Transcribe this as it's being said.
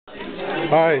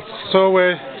Hi, so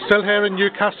we're still here in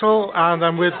Newcastle and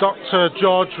I'm with Dr.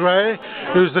 George Rae,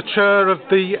 who's the chair of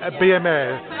the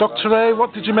BMA. Dr. Rae,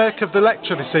 what did you make of the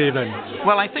lecture this evening?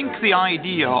 Well, I think the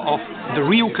idea of the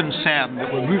real concern that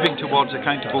we're moving towards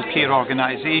accountable care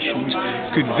organisations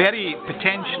could very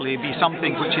potentially be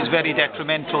something which is very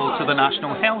detrimental to the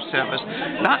National Health Service.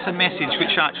 That's a message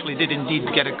which actually did indeed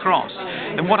get across.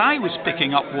 And what I was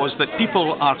picking up was that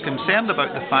people are concerned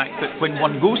about the fact that when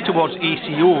one goes towards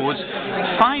ACOs,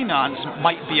 finance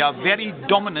might be a very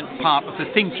dominant part of the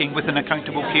thinking within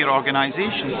accountable care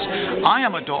organisations. I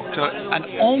am a doctor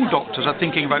and all doctors are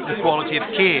thinking about the quality of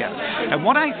care. And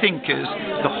what I think is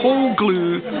the whole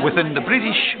glue within the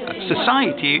British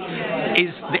society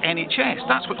is the NHS.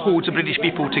 That's what holds the British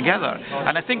people together.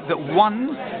 And I think that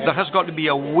there has got to be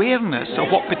awareness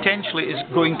of what potentially is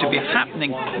going to be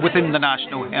happening within the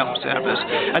National Health Service.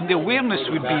 And the awareness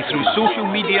would be through social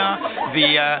media,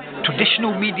 the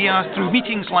traditional media, through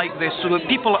meetings like this, so that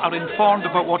people are informed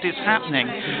about what is happening.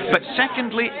 But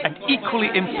secondly, and equally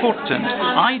important,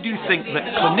 I do think that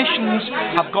clinicians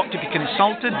have got to be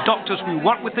consulted, doctors who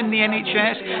work within the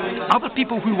NHS, other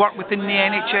people who work within the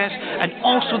NHS, and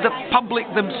also the public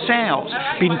themselves,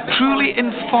 being truly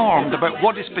informed about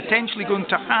what is potentially going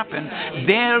to happen.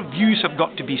 Their views have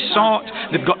got to be sought,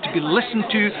 they've got to be listened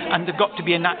to, and they've got to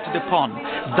be enacted upon.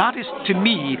 That is, to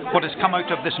me, what has come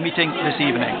out of this meeting this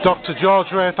evening. Dr. George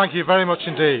Rae, thank you very much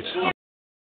indeed.